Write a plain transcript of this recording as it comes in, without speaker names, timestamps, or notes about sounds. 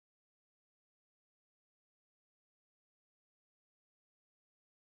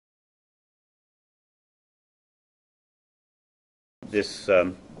This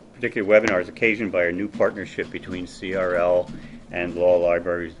particular webinar is occasioned by a new partnership between CRL and Law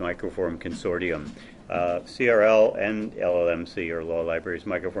Library Microform Consortium. CRL and LLMC, or Law Library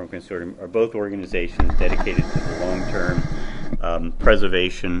Microform Consortium, are both organizations dedicated to the long-term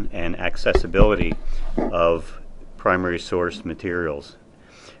preservation and accessibility of primary source materials.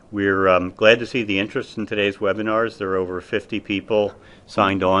 We're glad to see the interest in today's webinars. There are over 50 people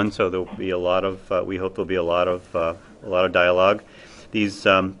signed on, so there'll be a lot of. We hope there'll be a lot of dialogue. These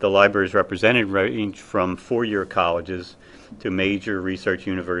the libraries represented range from four-year colleges to major research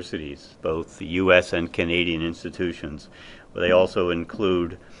universities, both the U.S. and Canadian institutions. They also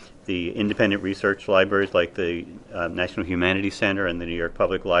include the independent research libraries like the National Humanities Center and the New York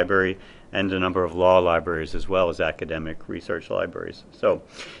Public Library, and a number of law libraries as well as academic research libraries. So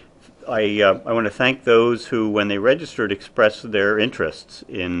I want to thank those who, when they registered, expressed their interests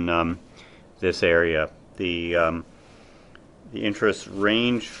in this area. The interests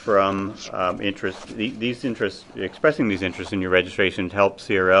range from expressing these interests in your registration helps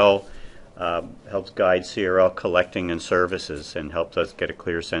CRL, helps guide CRL collecting and services, and helps us get a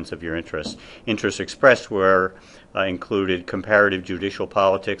clear sense of your interests. Interests expressed were included comparative judicial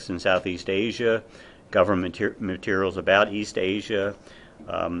politics in Southeast Asia, government materials about East Asia,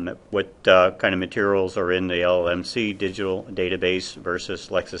 what kind of materials are in the LLMC-Digital database versus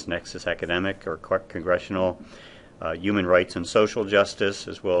LexisNexis academic or congressional, human rights and social justice,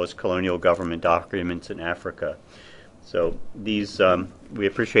 as well as colonial government documents in Africa. So these, we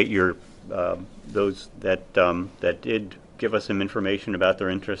appreciate your those that did give us some information about their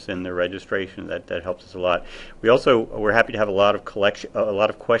interest in their registration. That helps us a lot. We're happy to have a lot of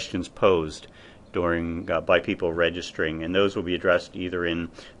questions posed during by people registering, and those will be addressed either in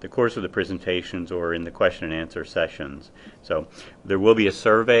the course of the presentations or in the question and answer sessions. So there will be a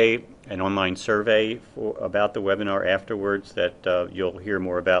survey, an online survey about the webinar afterwards that you'll hear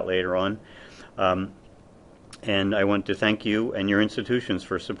more about later on. And I want to thank you and your institutions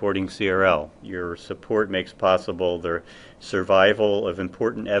for supporting CRL. Your support makes possible the survival of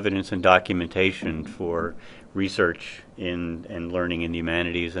important evidence and documentation for research in and learning in the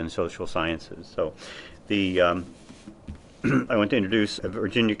humanities and social sciences. So I want to introduce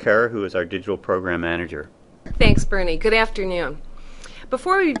Virginia Kerr, who is our digital program manager. Thanks, Bernie. Good afternoon.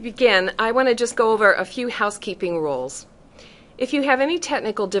 Before we begin, I want to just go over a few housekeeping rules. If you have any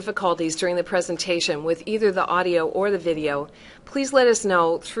technical difficulties during the presentation with either the audio or the video, please let us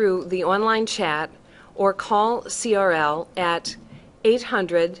know through the online chat or call CRL at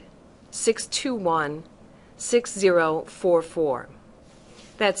 800-621-6044.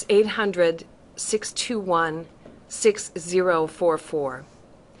 That's 800-621-6044.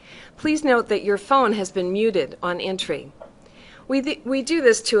 Please note that your phone has been muted on entry. We do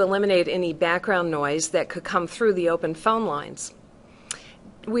this to eliminate any background noise that could come through the open phone lines.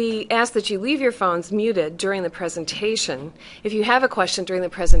 We ask that you leave your phones muted during the presentation. If you have a question during the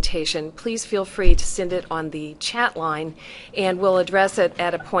presentation, please feel free to send it on the chat line, and we'll address it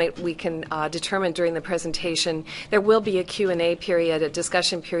at a point we can determine during the presentation. There will be a Q&A period, a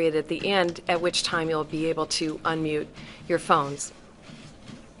discussion period at the end, at which time you'll be able to unmute your phones.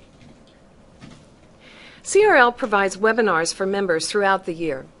 CRL provides webinars for members throughout the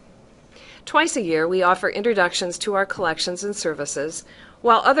year. Twice a year, we offer introductions to our collections and services,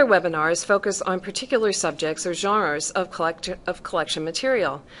 while other webinars focus on particular subjects or genres of collection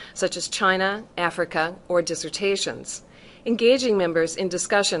material, such as China, Africa, or dissertations, engaging members in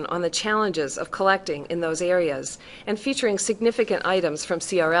discussion on the challenges of collecting in those areas and featuring significant items from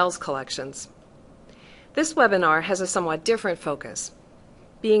CRL's collections. This webinar has a somewhat different focus,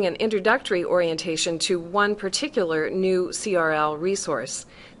 being an introductory orientation to one particular new CRL resource,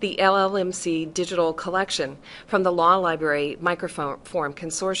 the LLMC-Digital collection from the Law Library Microform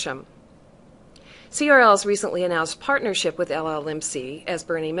Consortium. CRL's recently announced partnership with LLMC, as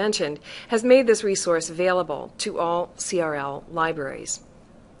Bernie mentioned, has made this resource available to all CRL libraries.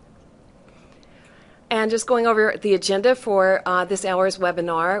 And just going over the agenda for this hour's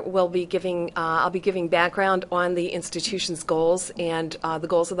webinar, I'll be giving background on the institution's goals and the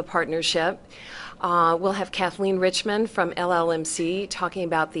goals of the partnership. We'll have Kathleen Richmond from LLMC talking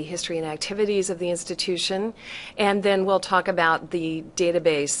about the history and activities of the institution, and then we'll talk about the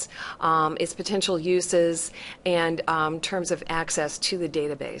database, its potential uses, and terms of access to the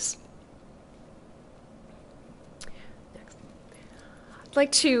database. I'd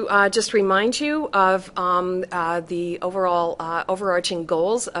like to just remind you of the overall overarching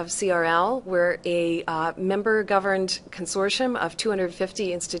goals of CRL. We're a member-governed consortium of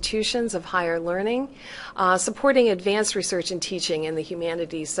 250 institutions of higher learning, supporting advanced research and teaching in the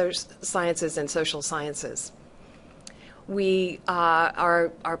humanities, sciences, and social sciences.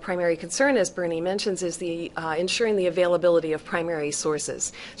 Our primary concern, as Bernie mentions, is the ensuring the availability of primary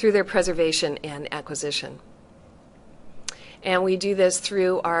sources through their preservation and acquisition. And we do this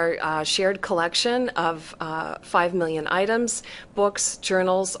through our shared collection of 5 million items, books,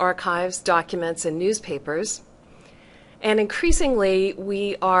 journals, archives, documents, and newspapers. And increasingly,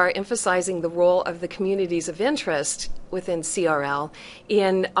 we are emphasizing the role of the communities of interest within CRL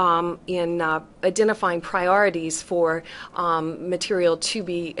in identifying priorities for material to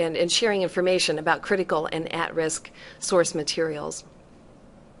be, and sharing information about critical and at-risk source materials.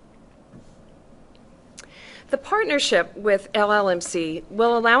 The partnership with LLMC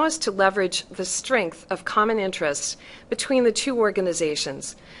will allow us to leverage the strength of common interests between the two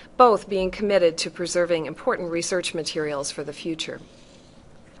organizations, both being committed to preserving important research materials for the future.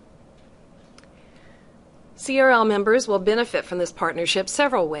 CRL members will benefit from this partnership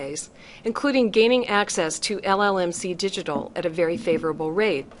several ways, including gaining access to LLMC-Digital at a very favorable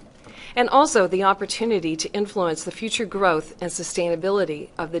rate, and also the opportunity to influence the future growth and sustainability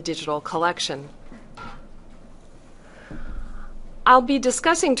of the digital collection. I'll be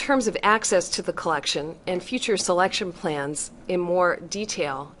discussing terms of access to the collection and future selection plans in more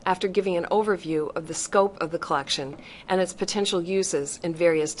detail after giving an overview of the scope of the collection and its potential uses in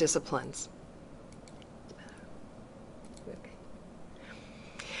various disciplines.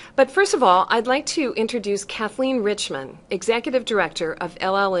 But first of all, I'd like to introduce Kathleen Richmond, Executive Director of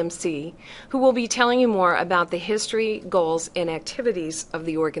LLMC, who will be telling you more about the history, goals, and activities of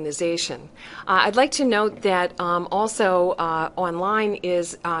the organization. I'd like to note that also online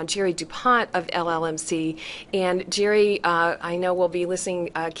is Jerry DuPont of LLMC, and Jerry, I know, will be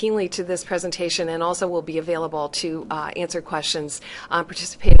listening keenly to this presentation and also will be available to answer questions,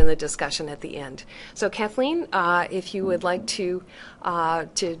 participate in the discussion at the end. So Kathleen, if you would like to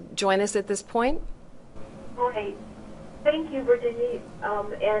join us at this point. Great. Thank you, Virginia,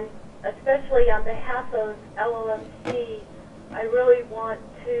 and especially on behalf of LLMC, I really want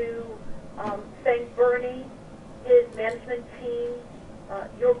to thank Bernie, his management team,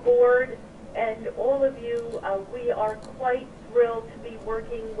 your board, and all of you. We are quite thrilled to be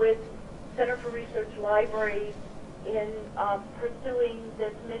working with Center for Research Libraries in pursuing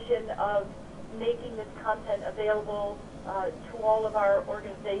this mission of making this content available to all of our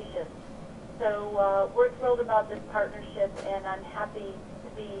organizations. So we're thrilled about this partnership, and I'm happy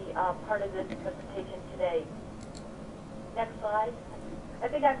to be part of this presentation today. Next slide. I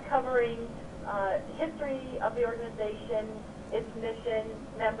think I'm covering history of the organization, its mission,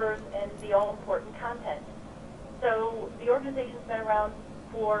 members, and the all-important content. So the organization's been around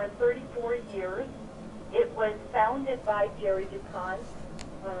for 34 years. It was founded by Jerry DuPont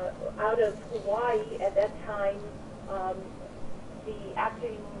out of Hawaii at that time. The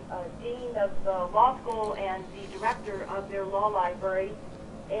acting dean of the law school and the director of their law library,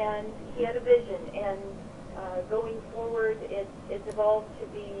 and he had a vision, and going forward it's evolved to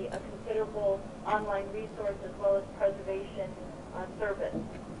be a considerable online resource as well as preservation service.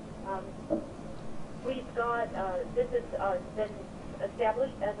 We've got, this has been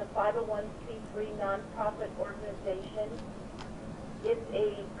established as a 501c3 nonprofit organization. It's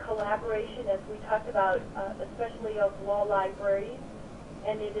a collaboration, as we talked about, especially of law libraries,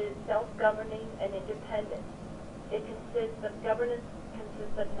 and it is self-governing and independent. It consists of governance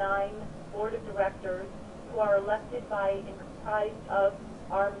consists of 9 board of directors who are elected by and comprised of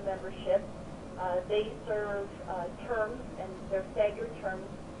our membership. They serve terms, and they're staggered terms,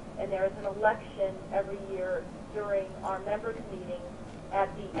 and there is an election every year during our members' meeting at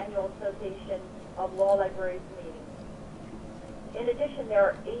the Annual Association of Law Libraries meeting. In addition, there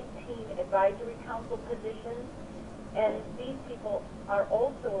are 18 advisory council positions, and these people are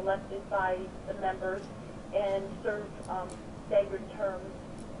also elected by the members and serve staggered terms,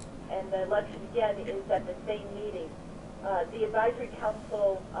 and the election, again, is at the same meeting. The advisory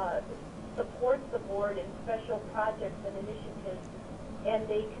council supports the board in special projects and initiatives, and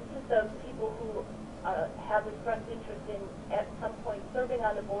they consist of people who have expressed interest in, at some point, serving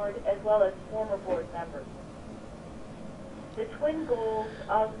on the board, as well as former board members. The twin goals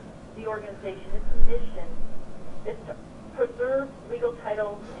of the organization, its mission, is to preserve legal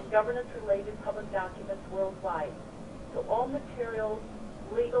titles and governance-related public documents worldwide. So all materials,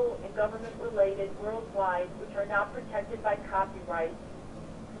 legal and government-related worldwide, which are not protected by copyright,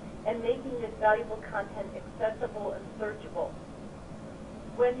 and making this valuable content accessible and searchable.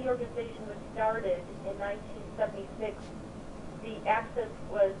 When the organization was started in 1976, the access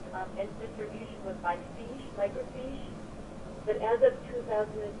was and distribution was by microfiche. But as of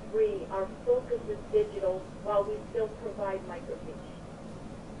 2003, our focus is digital while we still provide microfiche.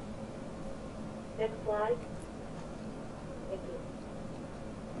 Next slide.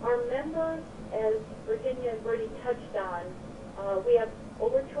 Our members, as Virginia and Bertie touched on, we have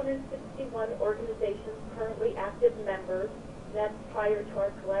over 261 organizations currently active members. That's prior to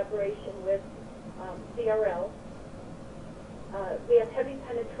our collaboration with CRL. We have heavy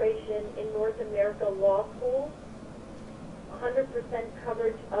penetration in North America law schools, 100%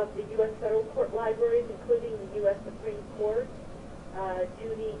 coverage of the U.S. federal court libraries, including the U.S. Supreme Court.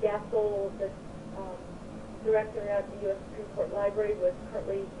 Judy Gassel, the director at the U.S. Supreme Court Library, was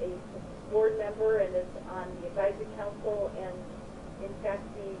currently a board member and is on the advisory council and, in fact,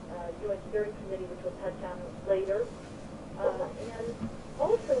 the U.S. Steering Committee, which we'll touch on later. And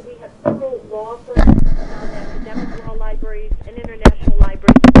also, we have several law firms, academic law libraries, and international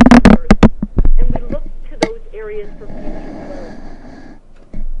libraries members, and we look to those areas for future growth.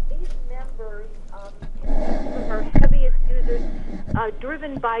 These members are our heaviest users,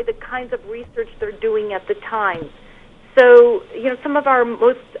 driven by the kinds of research they're doing at the time. So, some of our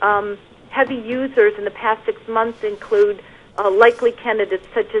most heavy users in the past 6 months include likely candidates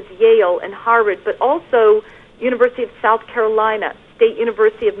such as Yale and Harvard, but also University of South Carolina, State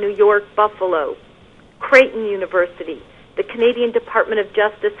University of New York, Buffalo, Creighton University, the Canadian Department of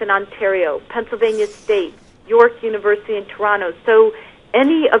Justice in Ontario, Pennsylvania State, York University in Toronto. So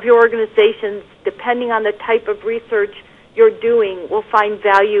any of your organizations, depending on the type of research you're doing, will find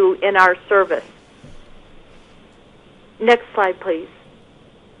value in our service. Next slide, please.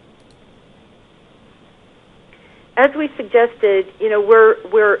 As we suggested,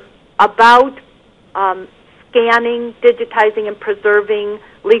 we're about scanning, digitizing, and preserving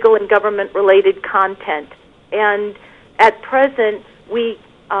legal and government-related content. And at present,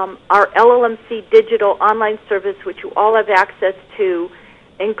 our LLMC-Digital online service, which you all have access to,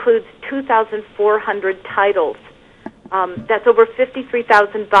 includes 2,400 titles. That's over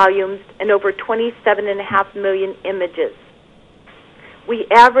 53,000 volumes and over 27.5 million images. We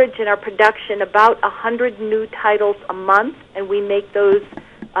average in our production about 100 new titles a month, and we make those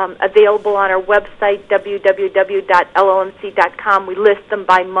available on our website, www.llmc.com. We list them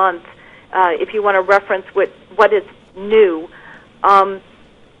by month if you want to reference what is new. And,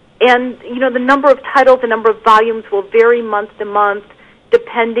 the number of titles, the number of volumes will vary month to month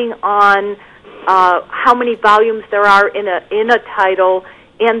depending on how many volumes there are in a title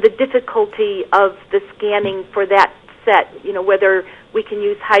and the difficulty of the scanning for that set, whether we can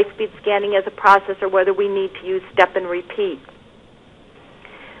use high-speed scanning as a process or whether we need to use step and repeat.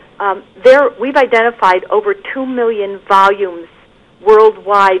 We've identified over 2 million volumes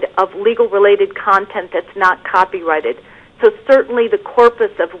worldwide of legal-related content that's not copyrighted. So certainly the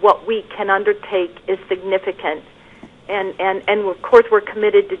corpus of what we can undertake is significant, and of course we're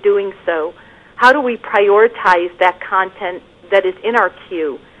committed to doing so. How do we prioritize that content that is in our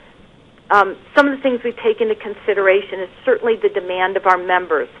queue? Some of the things we take into consideration is certainly the demand of our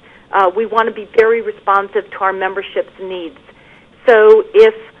members. We want to be very responsive to our membership's needs. So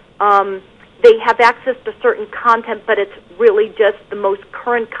if they have access to certain content, but it's really just the most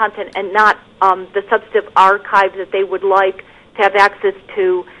current content and not the substantive archive that they would like to have access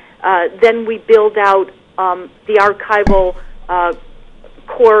to, then we build out the archival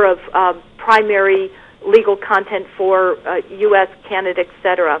core of primary legal content for U.S., Canada,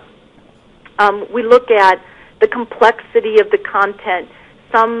 etc. We look at the complexity of the content.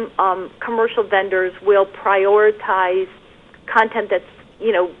 Some commercial vendors will prioritize content that's,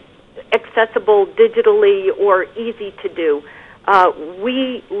 accessible digitally or easy to do.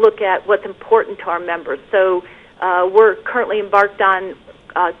 We look at what's important to our members. So we're currently embarked on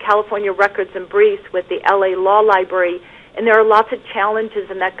California Records and Briefs with the LA Law Library, and there are lots of challenges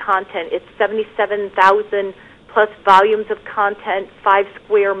in that content. It's 77,000 plus volumes of content, 5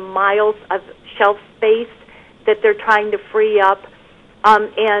 square miles of shelf space that they're trying to free up,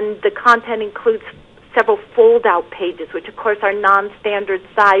 and the content includes several fold-out pages, which of course are non-standard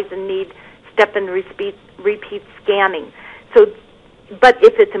size and need step and repeat scanning. So, but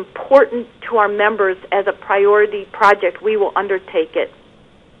if it's important to our members as a priority project, we will undertake it.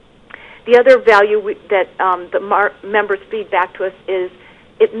 The other value that the members feed back to us is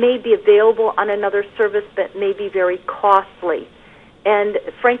it may be available on another service but may be very costly. And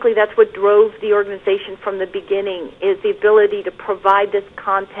frankly, that's what drove the organization from the beginning, is the ability to provide this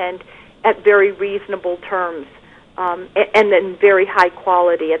content at very reasonable terms and then very high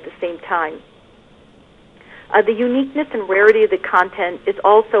quality at the same time. The uniqueness and rarity of the content is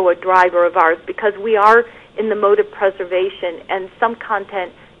also a driver of ours because we are in the mode of preservation, and some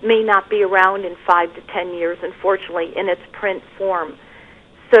content may not be around in 5 to 10 years, unfortunately, in its print form.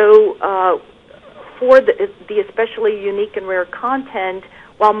 So for the especially unique and rare content,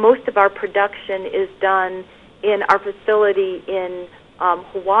 while most of our production is done in our facility in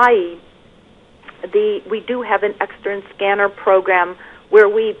Hawaii, we do have an extern scanner program where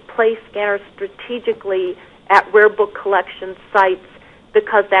we place scanners strategically at rare book collection sites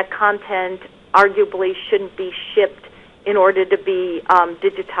because that content arguably shouldn't be shipped in order to be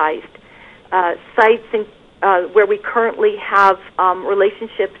digitized. Sites where we currently have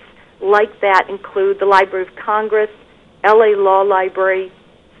relationships like that include the Library of Congress, LA Law Library,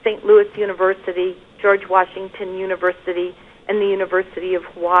 St. Louis University, George Washington University, and the University of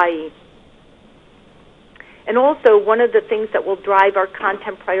Hawaii. And also, one of the things that will drive our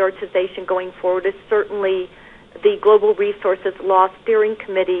content prioritization going forward is certainly the Global Resources Law Steering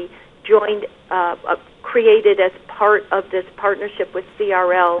Committee created as part of this partnership with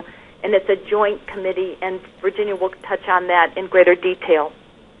CRL, and it's a joint committee, and Virginia will touch on that in greater detail.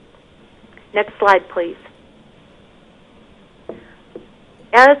 Next slide, please.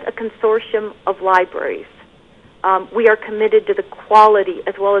 As a consortium of libraries, we are committed to the quality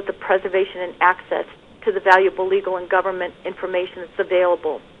as well as the preservation and access to the valuable legal and government information that's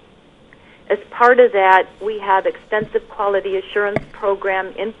available. As part of that, we have extensive quality assurance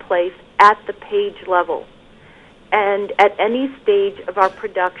program in place at the page level. And at any stage of our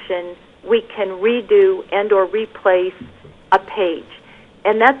production, we can redo and or replace a page.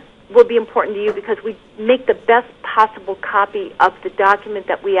 And that will be important to you because we make the best possible copy of the document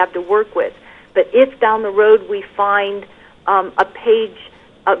that we have to work with. But if down the road we find a page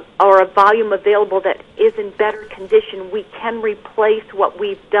or a volume available that is in better condition, we can replace what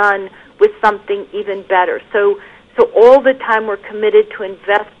we've done with something even better. So all the time we're committed to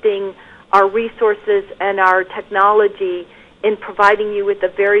investing our resources and our technology in providing you with the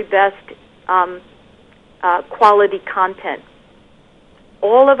very best quality content.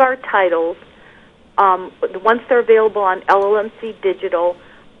 All of our titles, once they're available on LLMC-Digital,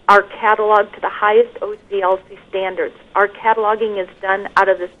 are cataloged to the highest OCLC standards. Our cataloging is done out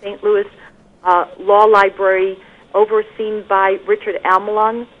of the St. Louis Law Library, overseen by Richard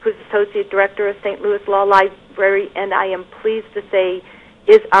Amelung, who's Associate Director of St. Louis Law Library, and I am pleased to say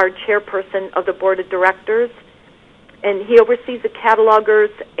is our chairperson of the Board of Directors. And he oversees the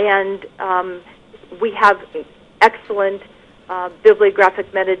catalogers, and we have excellent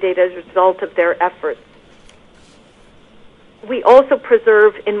bibliographic metadata as a result of their efforts. We also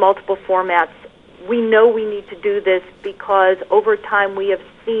preserve in multiple formats. We know we need to do this because over time we have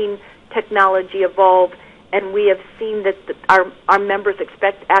seen technology evolve, and we have seen that our members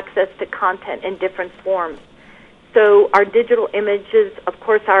expect access to content in different forms. So our digital images, of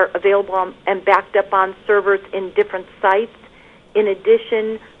course, are available and backed up on servers in different sites. In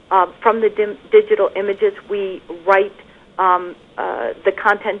addition, from the digital images, we write the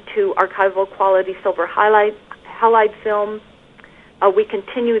content to archival quality silver halide film. We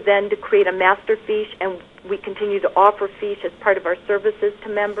continue then to create a master fiche, and we continue to offer fiche as part of our services to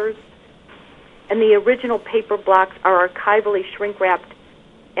members. And the original paper blocks are archivally shrink-wrapped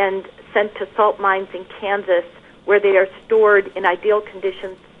and sent to salt mines in Kansas, where they are stored in ideal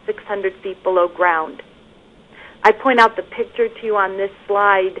conditions 600 feet below ground. I point out the picture to you on this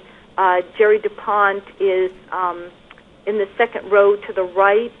slide. Jerry DuPont is in the second row to the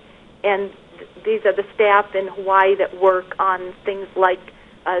right, and these are the staff in Hawaii that work on things like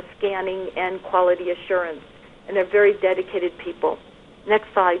scanning and quality assurance, and they're very dedicated people.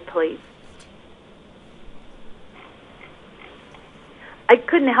 Next slide, please. I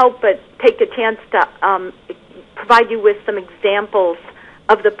couldn't help but take a chance to provide you with some examples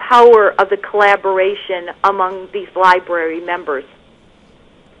of the power of the collaboration among these library members.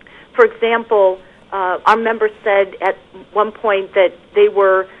 For example, our members said at one point that they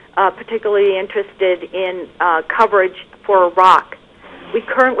were particularly interested in coverage for Iraq. We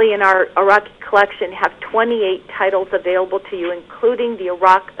currently in our Iraqi collection have 28 titles available to you, including the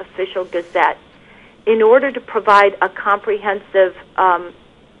Iraq Official Gazette. In order to provide a comprehensive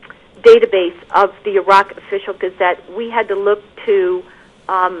database of the Iraq Official Gazette, we had to look to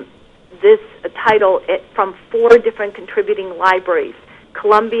this title from 4 different contributing libraries: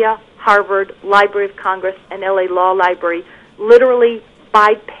 Columbia, Harvard, Library of Congress, and LA Law Library. Literally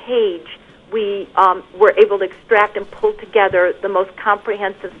by page, we were able to extract and pull together the most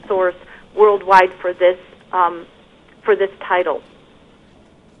comprehensive source worldwide for this title.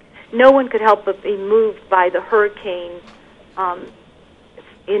 No one could help but be moved by the hurricane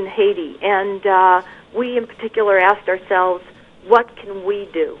in Haiti, and we in particular asked ourselves, what can we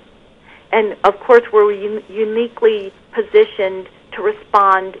do? And of course, we're uniquely positioned to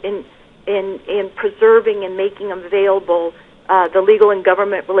respond in preserving and making available the legal and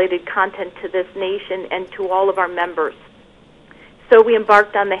government-related content to this nation and to all of our members. So we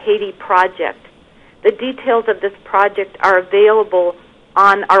embarked on the Haiti Project. The details of this project are available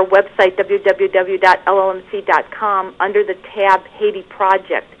on our website, www.llmc.com, under the tab Haiti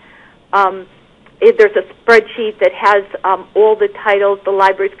Project. There's a spreadsheet that has all the titles, the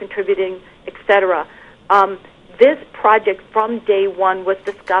libraries contributing, etc. This project from day one was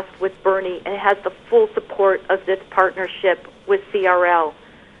discussed with Bernie, and it has the full support of this partnership with CRL.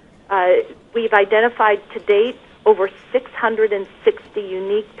 We've identified to date over 660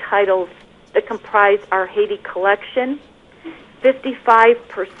 unique titles that comprise our Haiti collection.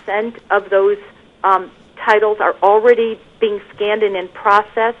 55% of those titles are already being scanned and in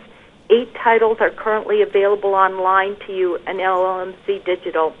process. 8 titles are currently available online to you in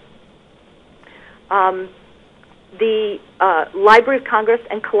LLMC-Digital. The Library of Congress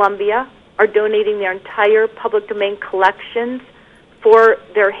and Columbia are donating their entire public domain collections for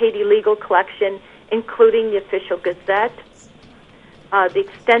their Haiti legal collection, including the official Gazette. The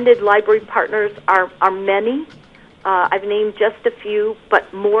extended library partners are many. I've named just a few,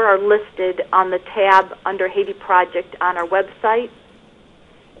 but more are listed on the tab under Haiti Project on our website.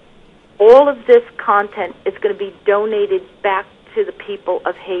 All of this content is going to be donated back to the people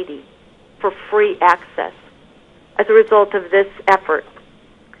of Haiti for free access as a result of this effort.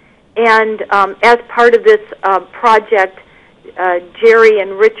 And as part of this project, Jerry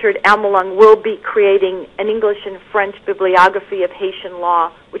and Richard Almalung will be creating an English and French bibliography of Haitian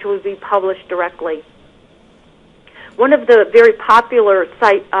law, which will be published directly. One of the very popular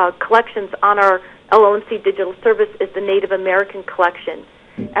collections on our LLMC digital service is the Native American collection.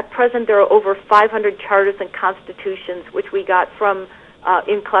 At present, there are over 500 charters and constitutions, which we got from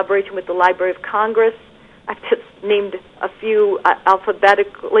in collaboration with the Library of Congress. I've just named a few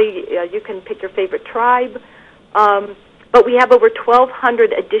alphabetically. You can pick your favorite tribe. But we have over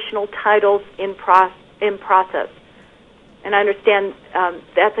 1,200 additional titles in process. And I understand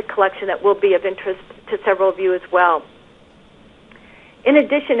that's a collection that will be of interest to several of you as well. In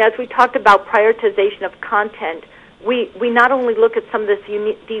addition, as we talked about prioritization of content, we not only look at some of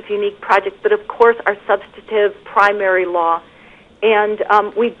these unique projects, but of course our substantive primary law. And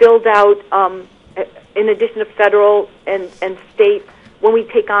we build out, in addition to federal and state, when we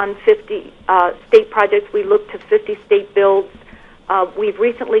take on 50 state projects, we look to 50 state builds. We've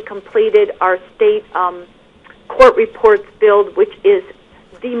recently completed our state court reports build, which is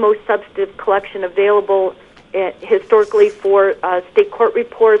the most substantive collection available historically for state court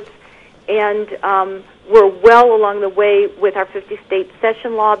reports. And we're well along the way with our 50 state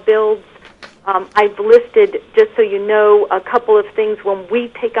session law builds. I've listed, just so you know, a couple of things when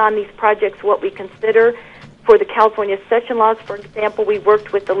we take on these projects, what we consider. For the California session laws, for example, we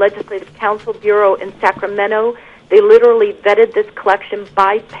worked with the Legislative Council Bureau in Sacramento. They literally vetted this collection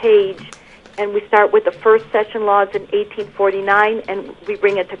by page, and we start with the first session laws in 1849, and we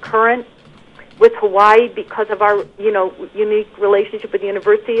bring it to current. With Hawaii, because of our unique relationship with the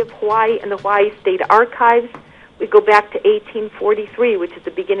University of Hawaii and the Hawaii State Archives, we go back to 1843, which is the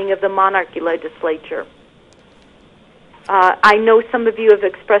beginning of the monarchy legislature. I know some of you have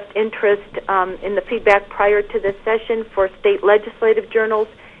expressed interest in the feedback prior to this session for state legislative journals,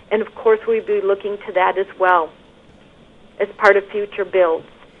 and of course we'll be looking to that as well as part of future bills.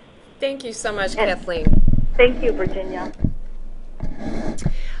 Thank you so much, Kathleen. Thank you, Virginia.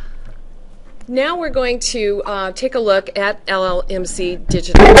 Now we're going to take a look at LLMC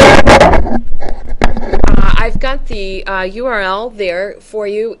Digital. I've got the URL there for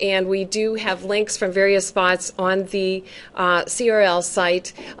you, and we do have links from various spots on the CRL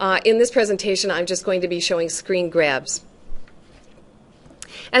site. In this presentation, I'm just going to be showing screen grabs.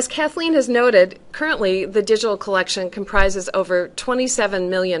 As Kathleen has noted, currently the digital collection comprises over 27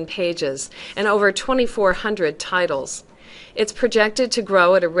 million pages and over 2,400 titles. It's projected to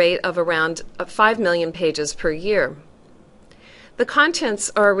grow at a rate of around 5 million pages per year. The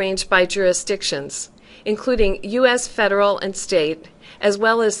contents are arranged by jurisdictions, including U.S. federal and state, as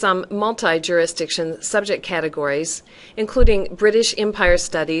well as some multi-jurisdiction subject categories, including British Empire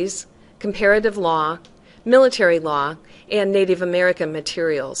Studies, comparative law, military law, and Native American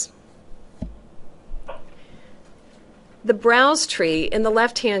materials. The browse tree in the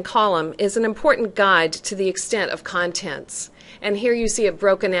left-hand column is an important guide to the extent of contents. And here you see it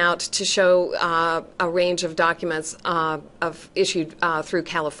broken out to show a range of documents issued through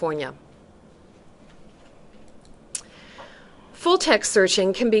California. Full-text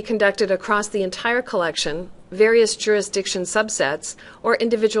searching can be conducted across the entire collection, various jurisdiction subsets, or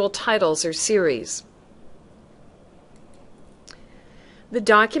individual titles or series. The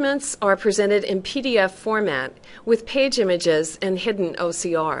documents are presented in PDF format with page images and hidden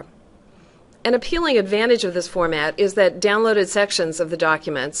OCR. An appealing advantage of this format is that downloaded sections of the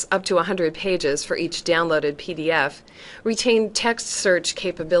documents, up to 100 pages for each downloaded PDF, retain text search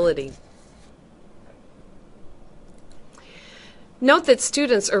capability. Note that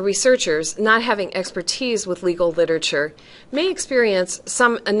students or researchers not having expertise with legal literature may experience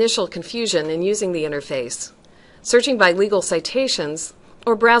some initial confusion in using the interface. Searching by legal citations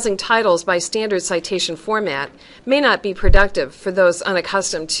or browsing titles by standard citation format may not be productive for those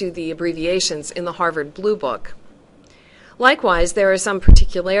unaccustomed to the abbreviations in the Harvard Blue Book. Likewise, there are some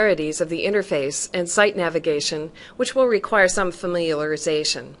particularities of the interface and site navigation which will require some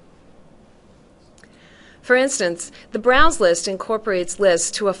familiarization. For instance, the Browse list incorporates lists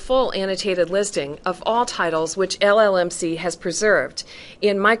to a full annotated listing of all titles which LLMC has preserved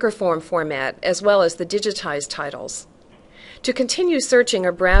in microform format as well as the digitized titles. To continue searching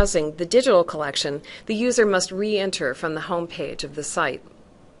or browsing the digital collection, the user must re-enter from the home page of the site.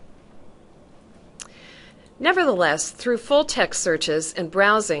 Nevertheless, through full-text searches and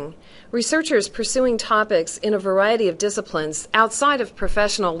browsing, researchers pursuing topics in a variety of disciplines outside of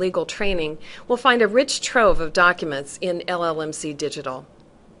professional legal training will find a rich trove of documents in LLMC Digital.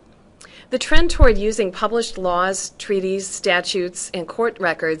 The trend toward using published laws, treaties, statutes, and court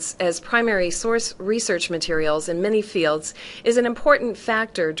records as primary source research materials in many fields is an important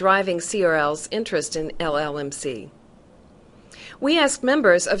factor driving CRL's interest in LLMC. We asked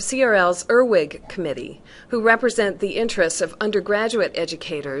members of CRL's IRWIG committee, who represent the interests of undergraduate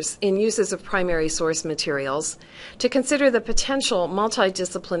educators in uses of primary source materials, to consider the potential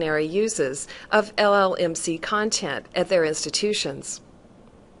multidisciplinary uses of LLMC content at their institutions.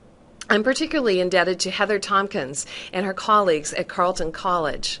 I'm particularly indebted to Heather Tompkins and her colleagues at Carleton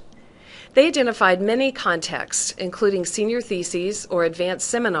College. They identified many contexts, including senior theses or advanced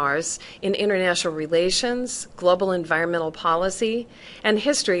seminars in international relations, global environmental policy, and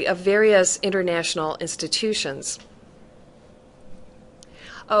history of various international institutions.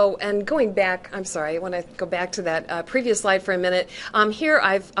 Oh, and going back, I'm sorry, I want to go back to that previous slide for a minute. Here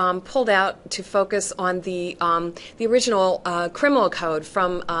I've pulled out to focus on the original criminal code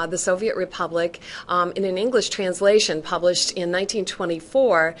from the Soviet Republic in an English translation published in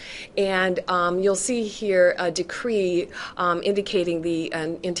 1924. And you'll see here a decree indicating the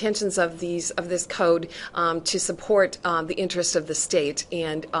intentions of this code to support the interests of the state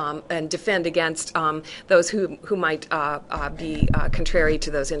and defend against those who might be contrary to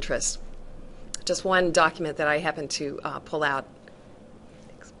those interests. Just one document that I happen to pull out.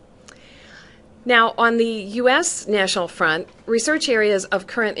 Thanks. Now, on the U.S. national front, research areas of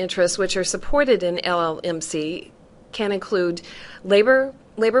current interest which are supported in LLMC can include labor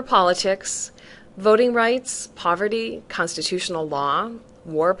politics, voting rights, poverty, constitutional law,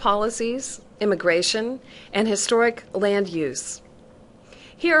 war policies, immigration, and historic land use.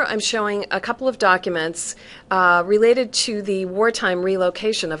 Here I'm showing a couple of documents related to the wartime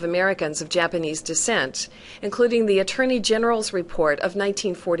relocation of Americans of Japanese descent, including the Attorney General's report of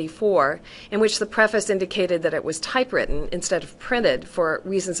 1944, in which the preface indicated that it was typewritten instead of printed for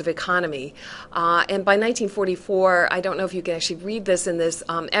reasons of economy. And by 1944, I don't know if you can actually read this in this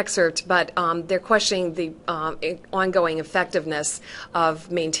excerpt, but they're questioning the ongoing effectiveness of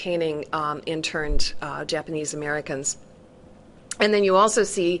maintaining interned Japanese Americans. And then you also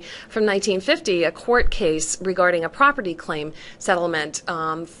see from 1950 a court case regarding a property claim settlement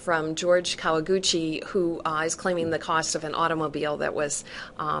from George Kawaguchi, who is claiming the cost of an automobile that was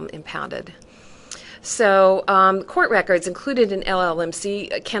impounded. So court records included in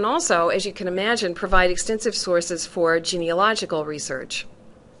LLMC can also, as you can imagine, provide extensive sources for genealogical research.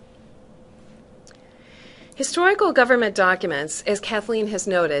 Historical government documents, as Kathleen has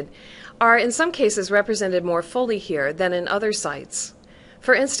noted, are in some cases represented more fully here than in other sites.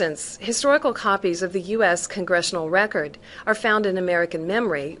 For instance, historical copies of the U.S. Congressional Record are found in American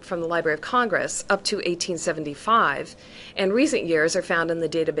Memory from the Library of Congress up to 1875, and recent years are found in the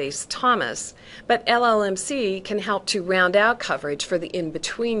database Thomas. But LLMC can help to round out coverage for the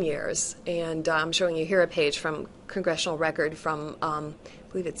in-between years, and I'm showing you here a page from Congressional Record from, I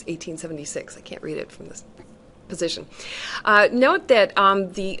believe it's 1876. I can't read it from this position. Note that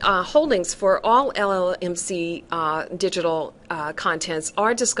the holdings for all LLMC digital contents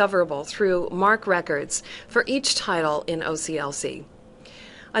are discoverable through MARC records for each title in OCLC.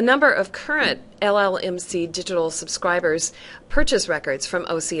 A number of current LLMC digital subscribers purchase records from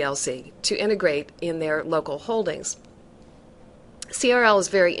OCLC to integrate in their local holdings. CRL is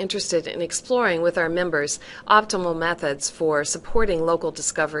very interested in exploring with our members optimal methods for supporting local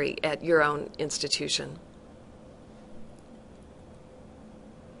discovery at your own institution.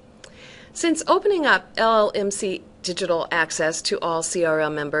 Since opening up LLMC digital access to all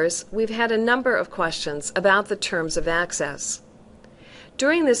CRL members, we've had a number of questions about the terms of access.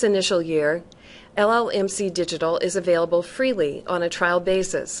 During this initial year, LLMC-Digital is available freely on a trial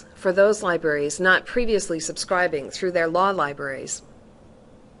basis for those libraries not previously subscribing through their law libraries.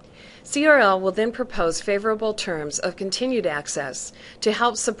 CRL will then propose favorable terms of continued access to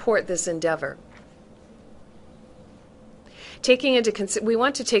help support this endeavor. We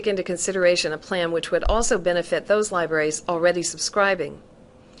want to take into consideration a plan which would also benefit those libraries already subscribing.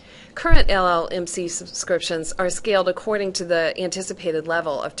 Current LLMC subscriptions are scaled according to the anticipated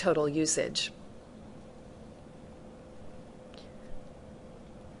level of total usage.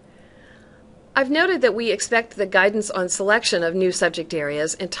 I've noted that we expect the guidance on selection of new subject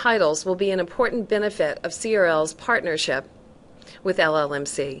areas and titles will be an important benefit of CRL's partnership with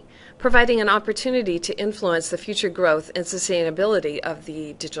LLMC, providing an opportunity to influence the future growth and sustainability of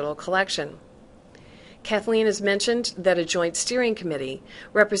the digital collection. Kathleen has mentioned that a joint steering committee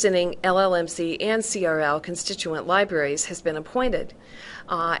representing LLMC and CRL constituent libraries has been appointed,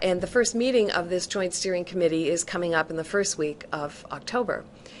 and the first meeting of this joint steering committee is coming up in the first week of October.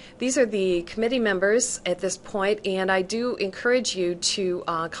 These are the committee members at this point, and I do encourage you to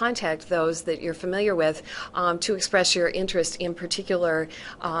contact those that you're familiar with to express your interest in particular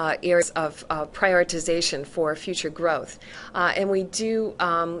areas of prioritization for future growth. And we do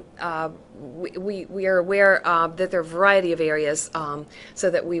we are aware that there are a variety of areas,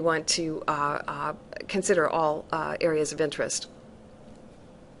 so that we want to consider all areas of interest.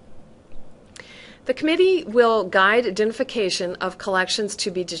 The committee will guide identification of collections to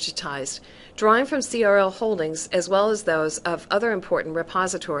be digitized, drawing from CRL holdings as well as those of other important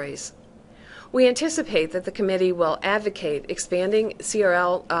repositories. We anticipate that the committee will advocate expanding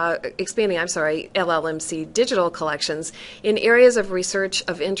LLMC digital collections in areas of research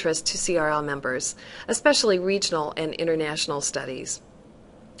of interest to CRL members, especially regional and international studies.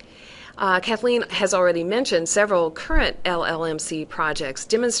 Kathleen has already mentioned several current LLMC projects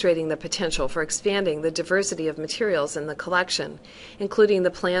demonstrating the potential for expanding the diversity of materials in the collection, including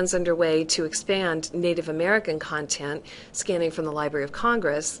the plans underway to expand Native American content, scanning from the Library of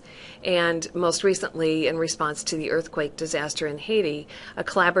Congress, and most recently, in response to the earthquake disaster in Haiti, a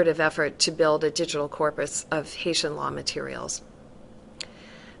collaborative effort to build a digital corpus of Haitian law materials.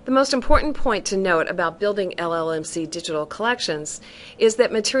 The most important point to note about building LLMC digital collections is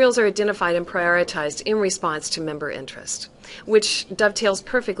that materials are identified and prioritized in response to member interest, which dovetails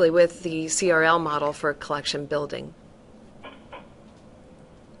perfectly with the CRL model for collection building.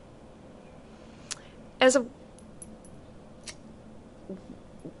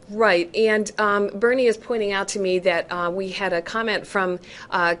 Right, and Bernie is pointing out to me that we had a comment from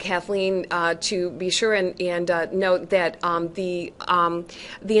Kathleen to be sure and note that the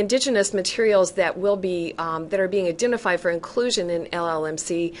indigenous materials that will be that are being identified for inclusion in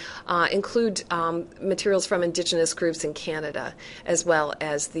LLMC include materials from indigenous groups in Canada, as well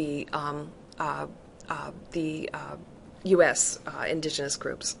as the U.S. indigenous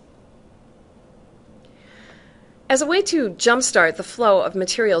groups. As a way to jumpstart the flow of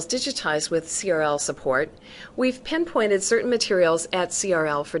materials digitized with CRL support, we've pinpointed certain materials at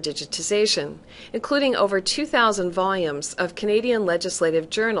CRL for digitization, including over 2,000 volumes of Canadian legislative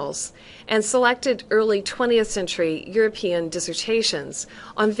journals and selected early 20th century European dissertations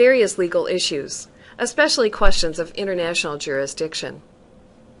on various legal issues, especially questions of international jurisdiction.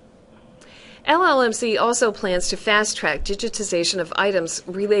 LLMC also plans to fast-track digitization of items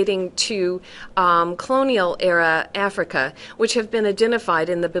relating to colonial-era Africa, which have been identified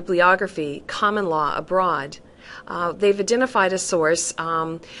in the bibliography Common Law Abroad. They've identified a source.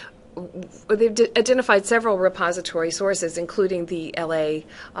 They've identified several repository sources, including the LA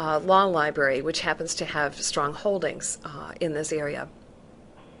Law Library, which happens to have strong holdings in this area.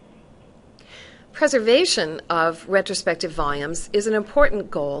 Preservation of retrospective volumes is an important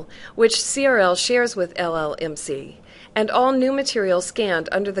goal which CRL shares with LLMC, and all new materials scanned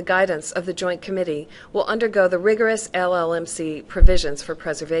under the guidance of the Joint Committee will undergo the rigorous LLMC provisions for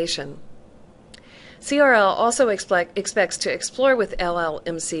preservation. CRL also expects to explore with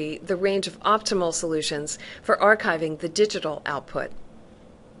LLMC the range of optimal solutions for archiving the digital output.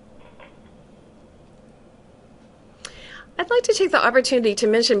 I'd like to take the opportunity to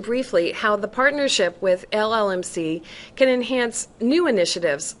mention briefly how the partnership with LLMC can enhance new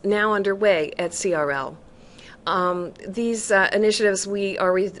initiatives now underway at CRL. These initiatives we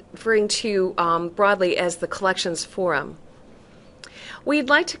are referring to broadly as the Collections Forum. We'd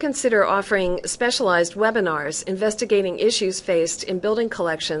like to consider offering specialized webinars investigating issues faced in building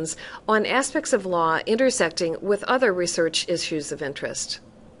collections on aspects of law intersecting with other research issues of interest.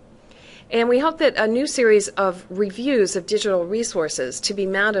 And we hope that a new series of reviews of digital resources to be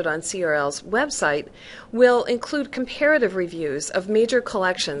mounted on CRL's website will include comparative reviews of major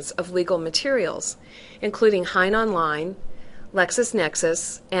collections of legal materials, including Hein Online,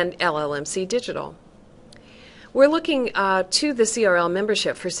 LexisNexis, and LLMC-Digital. We're looking to the CRL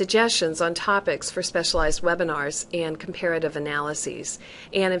membership for suggestions on topics for specialized webinars and comparative analyses.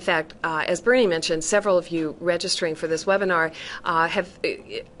 And in fact, as Bernie mentioned, several of you registering for this webinar have,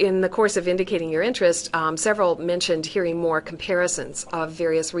 in the course of indicating your interest, several mentioned hearing more comparisons of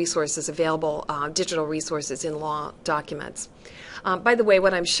various resources available, digital resources in law documents. By the way,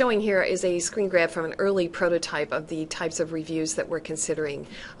 what I'm showing here is a screen grab from an early prototype of the types of reviews that we're considering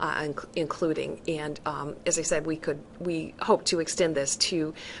including. And as I said, we hope to extend this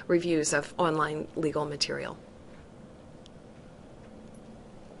to reviews of online legal material.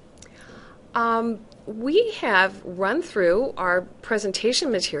 We have run through our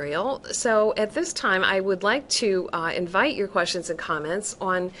presentation material, so at this time I would like to invite your questions and comments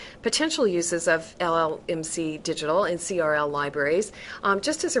on potential uses of LLMC Digital and CRL libraries.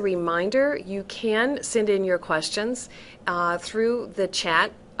 Just as a reminder, you can send in your questions through the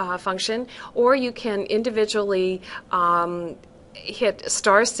chat function, or you can individually hit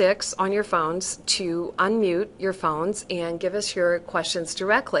 *6 on your phones to unmute your phones and give us your questions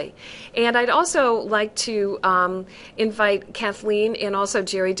directly. And I'd also like to invite Kathleen and also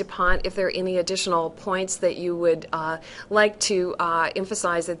Jerry DuPont if there are any additional points that you would like to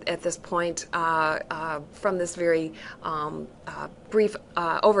emphasize at this point from this very brief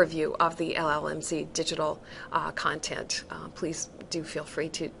overview of the LLMC Digital content. Please do feel free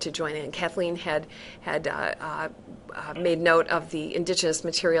to join in. Kathleen had made note of the indigenous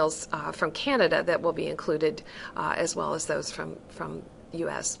materials from Canada that will be included, as well as those from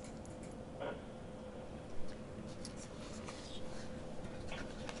U.S.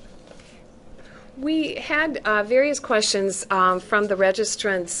 We had various questions from the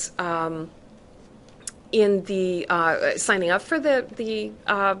registrants in the signing up for the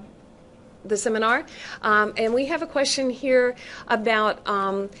seminar, and we have a question here about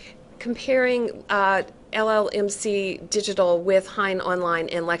comparing LLMC Digital with Hein Online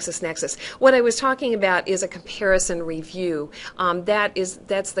and LexisNexis. What I was talking about is a comparison review.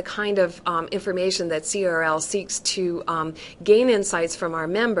 That's the kind of information that CRL seeks to gain insights from our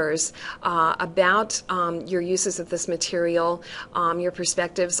members about your uses of this material, your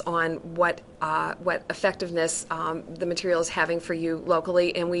perspectives on what effectiveness the material is having for you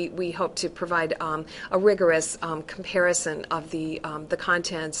locally, and we hope to provide a rigorous comparison of the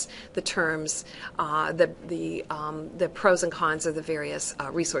contents, the terms, the pros and cons of the various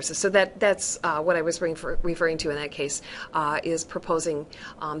resources. So that's what I was referring to in that case, is proposing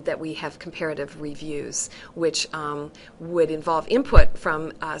that we have comparative reviews, which would involve input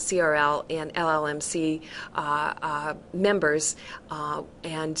from CRL and LLMC members,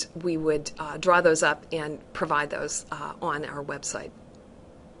 and we would draw those up and provide those on our website.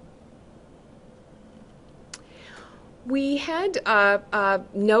 We had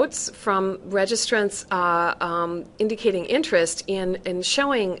notes from registrants indicating interest in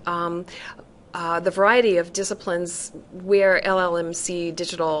showing the variety of disciplines where LLMC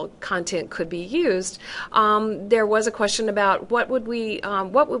Digital content could be used. There was a question about what would we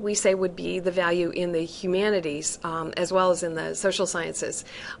say would be the value in the humanities as well as in the social sciences.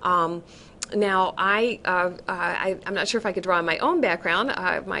 Now, I'm not sure if I could draw on my own background,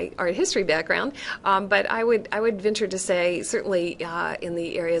 my art history background, but I would venture to say certainly in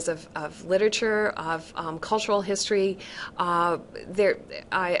the areas of literature, of cultural history,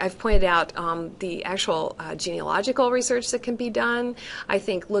 I've pointed out the actual genealogical research that can be done. I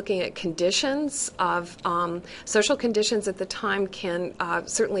think looking at conditions of social conditions at the time can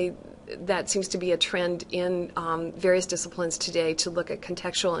certainly. That seems to be a trend in various disciplines today, to look at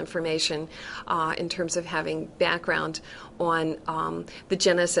contextual information in terms of having background on the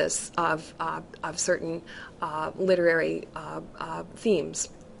genesis of certain literary themes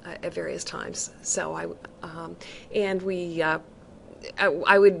at various times. So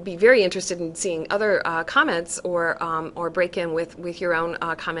I would be very interested in seeing other comments or break in with your own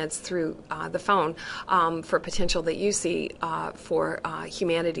comments through the phone for potential that you see for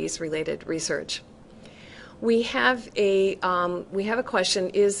humanities-related research. We have a question: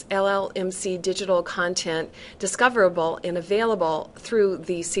 is LLMC digital content discoverable and available through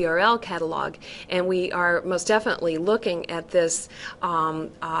the CRL catalog? And we are most definitely looking at this,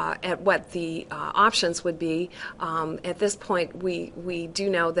 at what the options would be. At this point, we do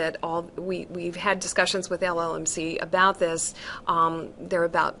know that we've had discussions with LLMC about this. There are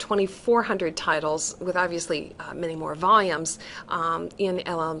about 2,400 titles, with obviously many more volumes in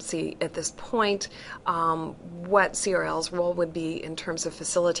LLMC at this point. What CRL's role would be in terms of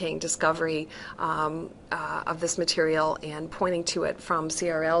facilitating discovery of this material and pointing to it from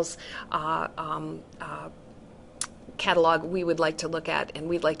CRL's catalog, we would like to look at, and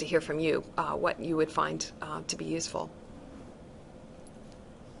we'd like to hear from you what you would find to be useful.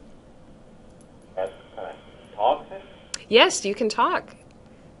 Talk? Yes, you can talk.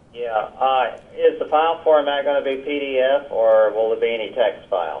 Yeah. Is the file format going to be PDF, or will there be any text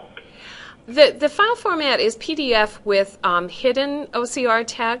file? The file format is PDF with hidden OCR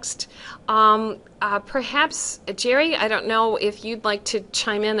text. Perhaps, Jerry, I don't know if you'd like to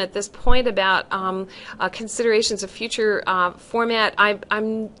chime in at this point about considerations of future format.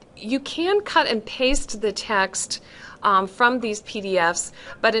 You can cut and paste the text from these PDFs,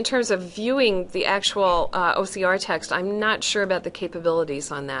 but in terms of viewing the actual OCR text, I'm not sure about the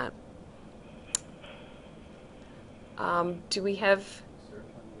capabilities on that. Do we have...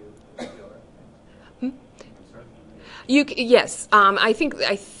 Yes, I think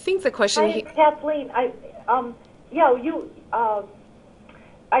the question. Hi, it's Kathleen. I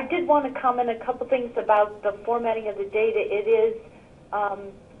did want to comment a couple things about the formatting of the data. It is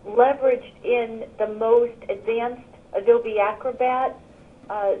leveraged in the most advanced Adobe Acrobat,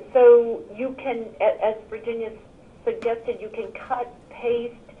 so you can, as Virginia suggested, you can cut,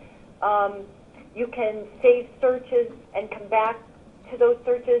 paste, you can save searches and come back to those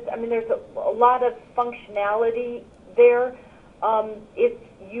searches. I mean, there's a lot of functionality there. If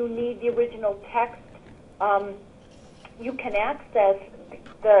you need the original text, you can access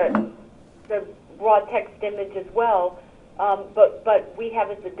the raw text image as well. But we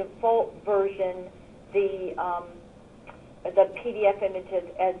have as a default version the PDF images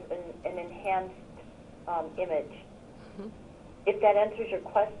as an enhanced image. Mm-hmm. If that answers your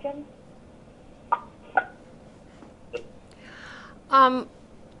question.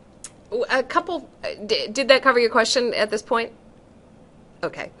 A couple. Did that cover your question at this point?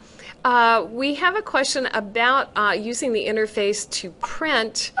 Okay. We have a question about using the interface to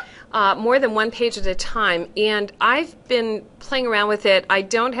print more than one page at a time, and I've been playing around with it. I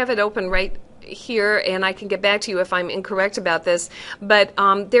don't have it open right here, and I can get back to you if I'm incorrect about this, but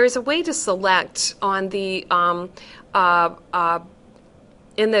there is a way to select on the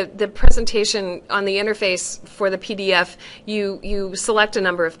in the presentation on the interface for the PDF, you select a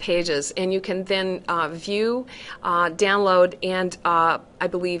number of pages, and you can then view, download, and I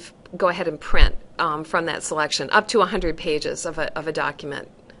believe go ahead and print from that selection, up to 100 pages of a document.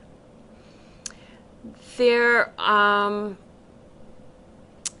 There,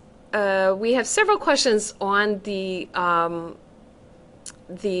 we have several questions on the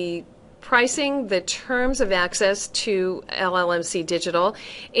pricing, the terms of access to LLMC Digital,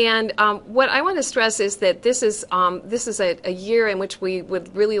 and what I want to stress is that this is a year in which we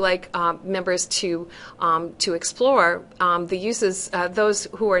would really like members to explore the uses, those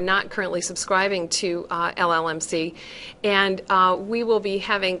who are not currently subscribing to LLMC, and we will be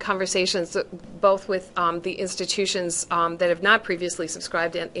having conversations both with the institutions that have not previously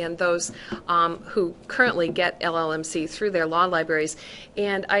subscribed and those who currently get LLMC through their law libraries.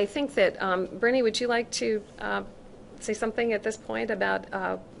 And I think that Bernie, would you like to say something at this point about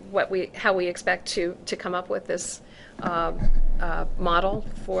how we expect to come up with this model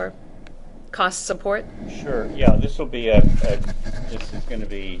for cost support? Sure. Yeah, this will be this is going to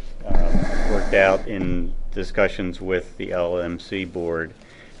be worked out in discussions with the LLMC board.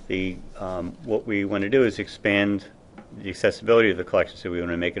 What we want to do is expand the accessibility of the collection, so we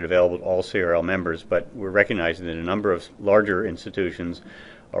want to make it available to all CRL members, but we're recognizing that a number of larger institutions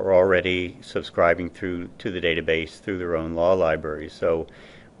are already subscribing to the database through their own law libraries. So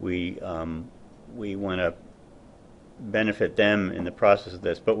we want to benefit them in the process of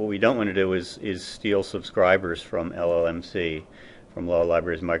this, but what we don't want to do is steal subscribers from LLMC, from Law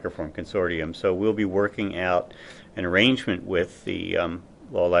Library Microform Consortium. So we'll be working out an arrangement with the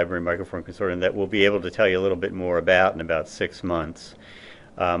Law Library Microform Consortium that we'll be able to tell you a little bit more about in about 6 months.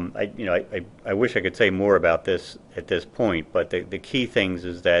 I wish I could say more about this at this point, but the key things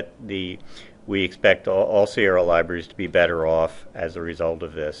is that we expect all CRL libraries to be better off as a result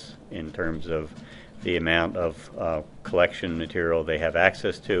of this in terms of the amount of collection material they have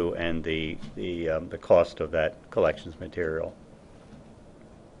access to and the cost of that collections material.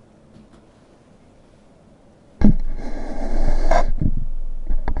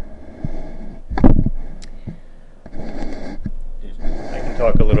 I can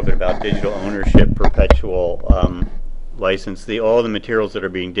talk a little bit about digital ownership, perpetual license. All the materials that are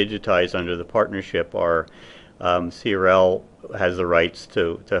being digitized under the partnership are CRL has the rights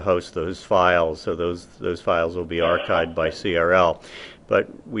to host those files, so those files will be archived by CRL. But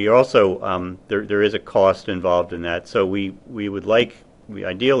we also there is a cost involved in that, so we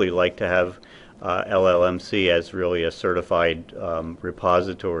ideally like to have LLMC as really a certified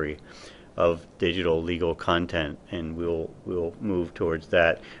repository of digital legal content, and we'll move towards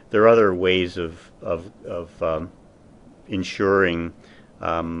that. There are other ways of ensuring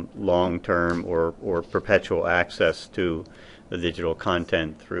long-term or perpetual access to the digital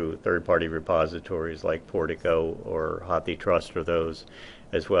content through third-party repositories like Portico or HathiTrust, or those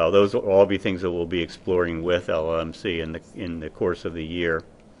as well. Those will all be things that we'll be exploring with LLMC in the course of the year.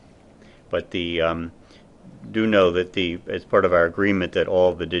 But do know that as part of our agreement that all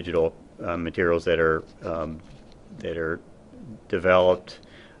of the digital materials that are developed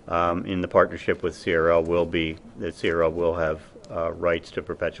in the partnership with CRL CRL will have rights to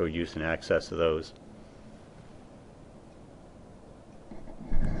perpetual use and access to those.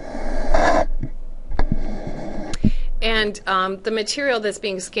 And the material that's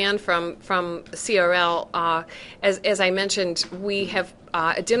being scanned from CRL, as I mentioned, we have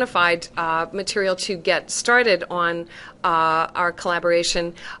identified material to get started on our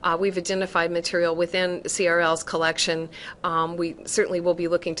collaboration. We've identified material within CRL's collection. We certainly will be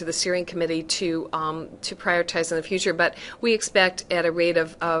looking to the steering committee to prioritize in the future, but we expect at a rate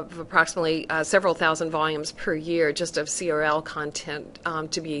of approximately several thousand volumes per year just of CRL content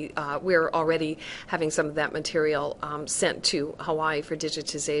to be, we're already having some of that material sent to Hawaii for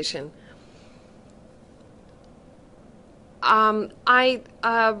digitization. I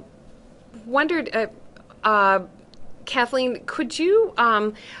wondered, Kathleen, would you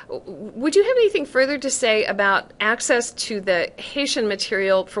have anything further to say about access to the Haitian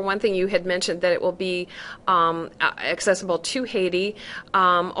material? For one thing, you had mentioned that it will be accessible to Haiti.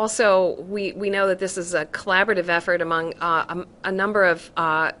 Also, we know that this is a collaborative effort among a number of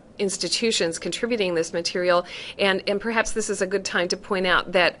institutions contributing this material, and perhaps this is a good time to point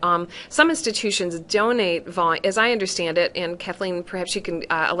out that some institutions donate, as I understand it, and Kathleen, perhaps you can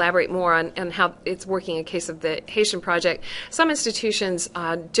elaborate more on how it's working in case of the Haitian project. Some institutions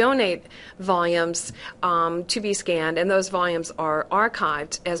donate volumes to be scanned, and those volumes are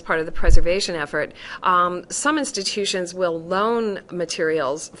archived as part of the preservation effort. Some institutions will loan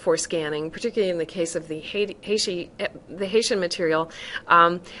materials for scanning, particularly in the case of the Haitian material,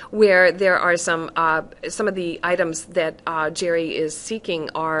 where there are some of the items that Jerry is seeking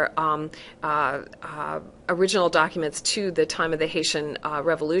are original documents to the time of the Haitian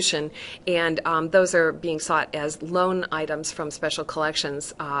Revolution, and those are being sought as loan items from special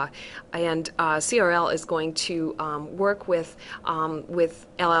collections. And CRL is going to work with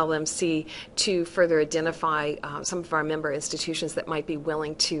LLMC to further identify some of our member institutions that might be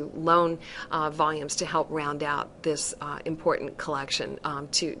willing to loan volumes to help round out this important collection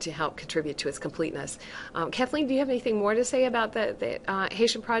to help contribute to its completeness. Kathleen, do you have anything more to say about the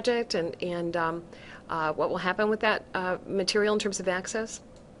Haitian project and what will happen with that material in terms of access?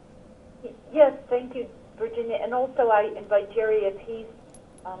 Yes, thank you, Virginia. And also I invite Jerry, if he's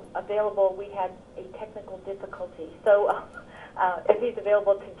available. We had a technical difficulty. So if he's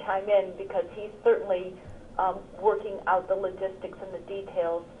available to chime in, because he's certainly working out the logistics and the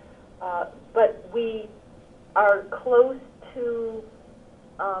details. But we are close to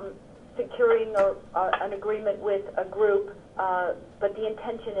securing an agreement with a group, but the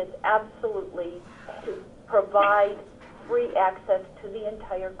intention is absolutely to provide free access to the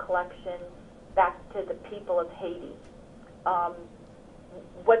entire collection back to the people of Haiti.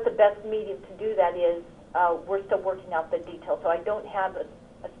 What the best medium to do that is, we're still working out the details. So I don't have a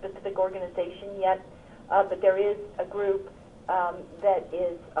specific organization yet, but there is a group that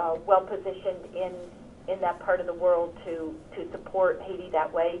is well positioned in that part of the world to support Haiti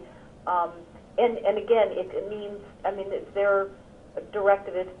that way. And again, it means, I mean, it's their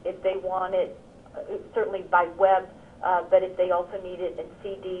directive if they want it, certainly by web, but if they also need it in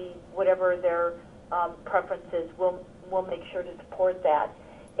CD, whatever their preferences, we'll make sure to support that.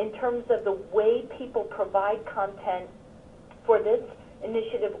 In terms of the way people provide content for this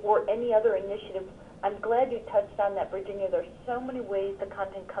initiative or any other initiative, I'm glad you touched on that, Virginia. There's so many ways the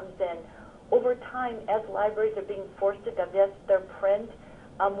content comes in. Over time, as libraries are being forced to divest their print,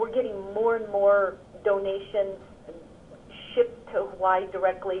 We're getting more and more donations shipped to Hawaii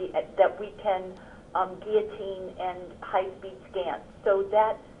directly that we can guillotine and high-speed scan. So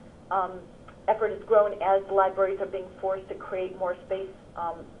that effort has grown as libraries are being forced to create more space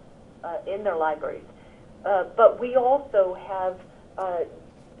in their libraries. But we also have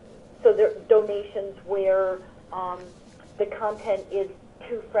so there are donations where the content is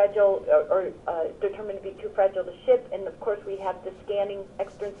too fragile or determined to be too fragile to ship, and of course we have the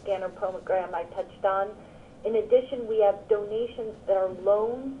extern scanner program I touched on. In addition, we have donations that are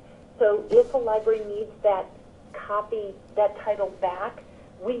loans. So if a library needs that copy, that title back,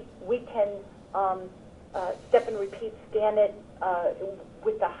 we can step and repeat scan it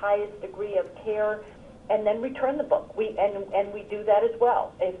with the highest degree of care, and then return the book. We do that as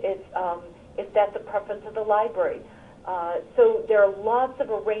well if that's a preference of the library. So there are lots of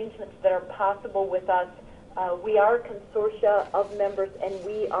arrangements that are possible with us. We are a consortia of members, and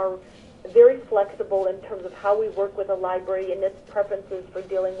we are very flexible in terms of how we work with a library and its preferences for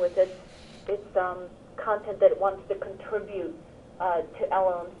dealing with its content that it wants to contribute to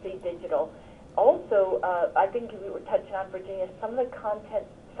LLMC Digital. Also, I think we were touching on, Virginia, some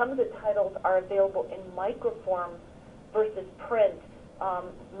of the titles are available in microform versus print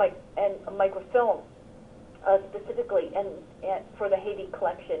and microfilm specifically and for the Haiti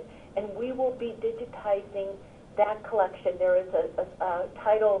collection. And we will be digitizing that collection. There is a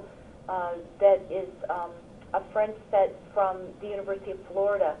title that is a French set from the University of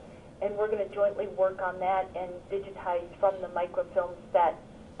Florida, and we're going to jointly work on that and digitize from the microfilm set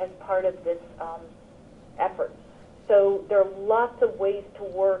as part of this effort. So there are lots of ways to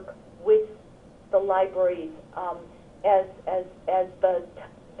work with the libraries as the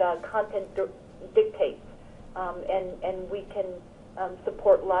content dictates, and we can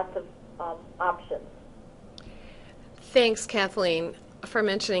support lots of options. Thanks, Kathleen, for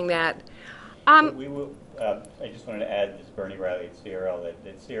mentioning that. We will. I just wanted to add, this Bernie Riley at CRL,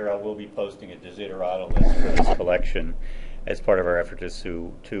 that CRL will be posting a desiderata list for this collection as part of our efforts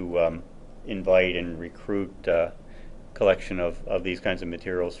to invite and recruit collection of these kinds of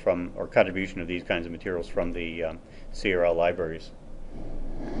materials from, or contribution of these kinds of materials from the CRL libraries.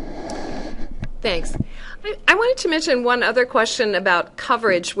 Thanks. I wanted to mention one other question about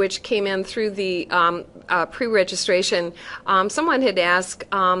coverage, which came in through the pre-registration. Someone had asked,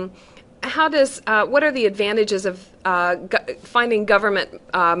 what are the advantages of finding government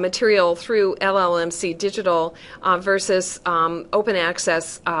material through LLMC Digital versus open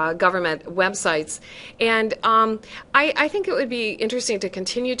access government websites? And I think it would be interesting to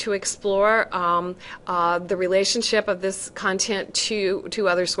continue to explore the relationship of this content to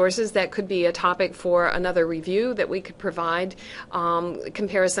other sources. That could be a topic for another review that we could provide,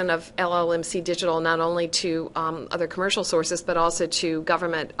 comparison of LLMC Digital not only to other commercial sources but also to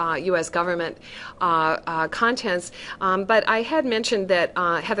government, U.S. government contents. But I had mentioned that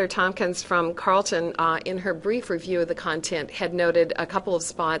Heather Tompkins from Carleton, in her brief review of the content, had noted a couple of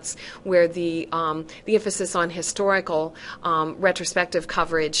spots where the emphasis on historical retrospective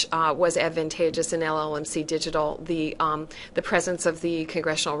coverage was advantageous in LLMC Digital. The presence of the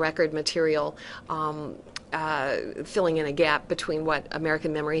congressional record material filling in a gap between what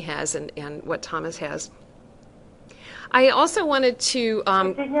American Memory has and what Thomas has. I also wanted to...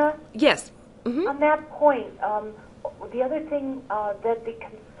 Virginia? Yes. Mm-hmm. On that point, the other thing that the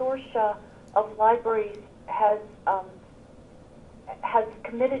consortia of libraries has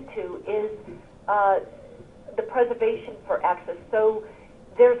committed to is the preservation for access. So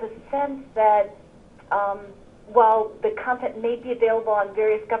there's a sense that while the content may be available on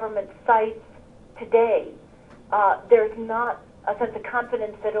various government sites today, there's not a sense of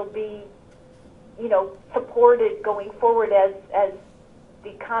confidence that it'll be, supported going forward as the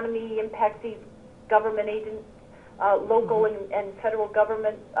economy impacts these government agents, local and federal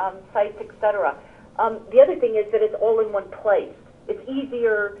government sites, etc. The other thing is that it's all in one place. It's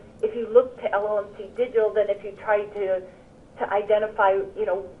easier if you look to LLMC Digital than if you try to identify,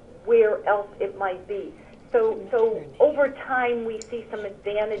 where else it might be. So over time we see some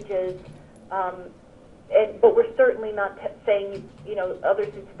advantages, but we're certainly not saying, other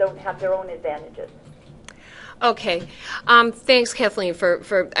suits don't have their own advantages. Okay. Thanks, Kathleen,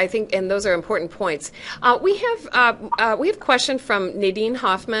 for I think, and those are important points. We have a question from Nadine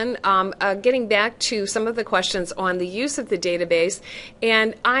Hoffman, getting back to some of the questions on the use of the database,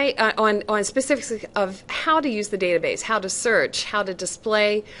 and on specifics of how to use the database, how to search, how to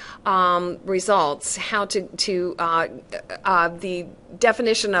display results, how to the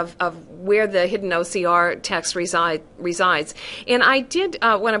definition of where the hidden OCR text resides. And I did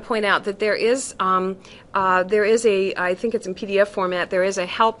want to point out that there is there is I think it's in PDF format, there is a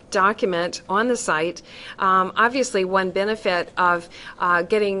help document on the site. Obviously, one benefit of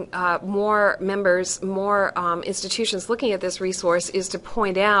getting more members, more institutions looking at this resource is to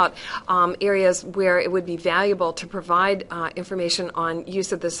point out areas where it would be valuable to provide information on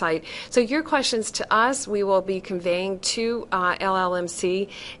use of the site. So your questions to us, we will be conveying to LLMC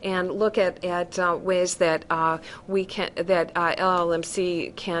and look at ways that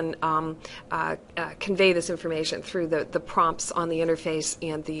LLMC can convey this information through the prompts on the interface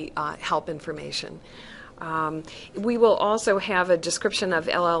and the help information. We will also have a description of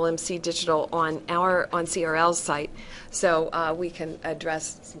LLMC-Digital on CRL's site, so we can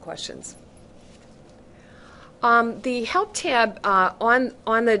address some questions. The help tab on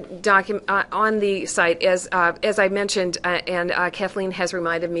the site, as I mentioned, and Kathleen has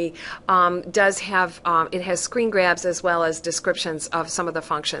reminded me, does have it has screen grabs as well as descriptions of some of the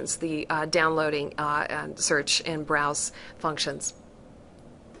functions, the downloading, and search and browse functions.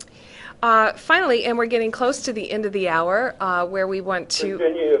 Finally, and we're getting close to the end of the hour, where we want to.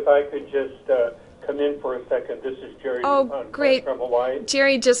 Virginia, if I could just come in for a second. This is Jerry. Oh, great. From Hawaii.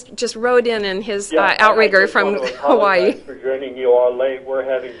 Jerry just rode in his outrigger from Hawaii. For joining you all late. We're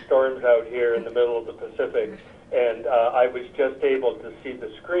having storms out here in the middle of the Pacific, and I was just able to see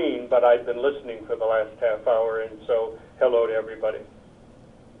the screen, but I've been listening for the last half hour, and so hello to everybody.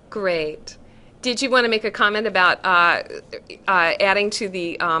 Great. Did you want to make a comment about adding to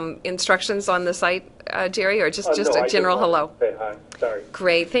the instructions on the site, Jerry, or just no, a general hello? Say hi. Sorry.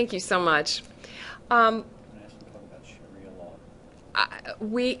 Great. Thank you so much.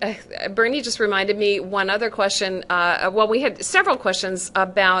 Bernie just reminded me one other question. Well, we had several questions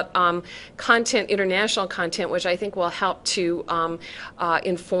about content, international content, which I think will help to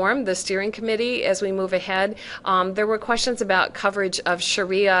inform the steering committee as we move ahead. There were questions about coverage of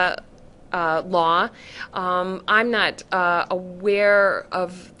Sharia law. I'm not aware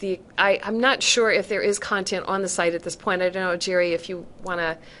of I'm not sure if there is content on the site at this point. I don't know, Jerry, if you want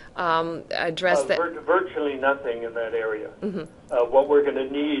to address that. Virtually nothing in that area. Mm-hmm. What we're going to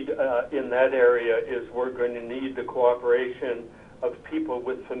need in that area is we're going to need the cooperation of people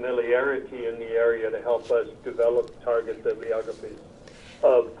with familiarity in the area to help us develop target bibliographies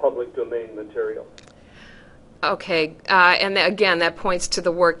of public domain material. Okay, and again, that points to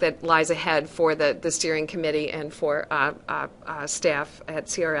the work that lies ahead for the steering committee and for staff at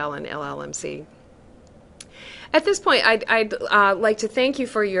CRL and LLMC. At this point, I'd like to thank you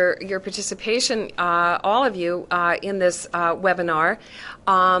for your participation, all of you, in this webinar.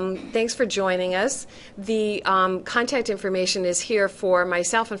 Thanks for joining us. The contact information is here for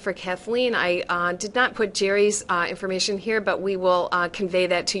myself and for Kathleen. I did not put Jerry's information here, but we will convey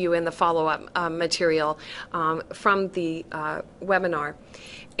that to you in the follow-up material from the webinar.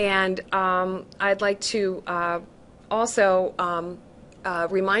 And I'd like to also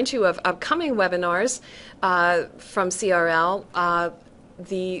remind you of upcoming webinars from CRL,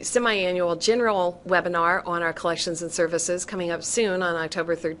 the semi-annual general webinar on our collections and services coming up soon on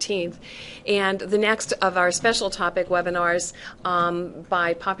October 13th, and the next of our special topic webinars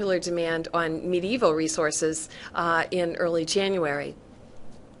by popular demand on medieval resources in early January.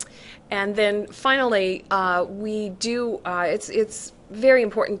 And then finally, it's very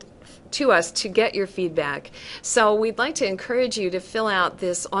important to us to get your feedback. So we'd like to encourage you to fill out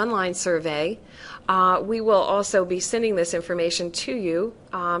this online survey. We will also be sending this information to you,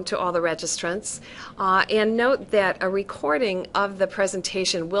 to all the registrants. And note that a recording of the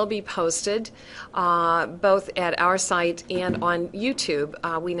presentation will be posted both at our site and on YouTube.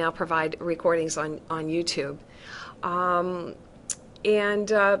 We now provide recordings on YouTube.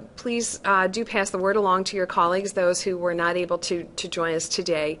 And please do pass the word along to your colleagues, those who were not able to join us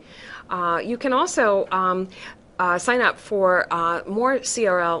today. You can also sign up for more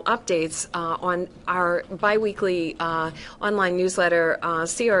CRL updates on our biweekly online newsletter,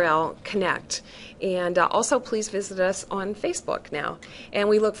 CRL Connect. And also please visit us on Facebook now. And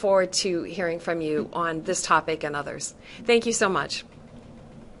we look forward to hearing from you on this topic and others. Thank you so much.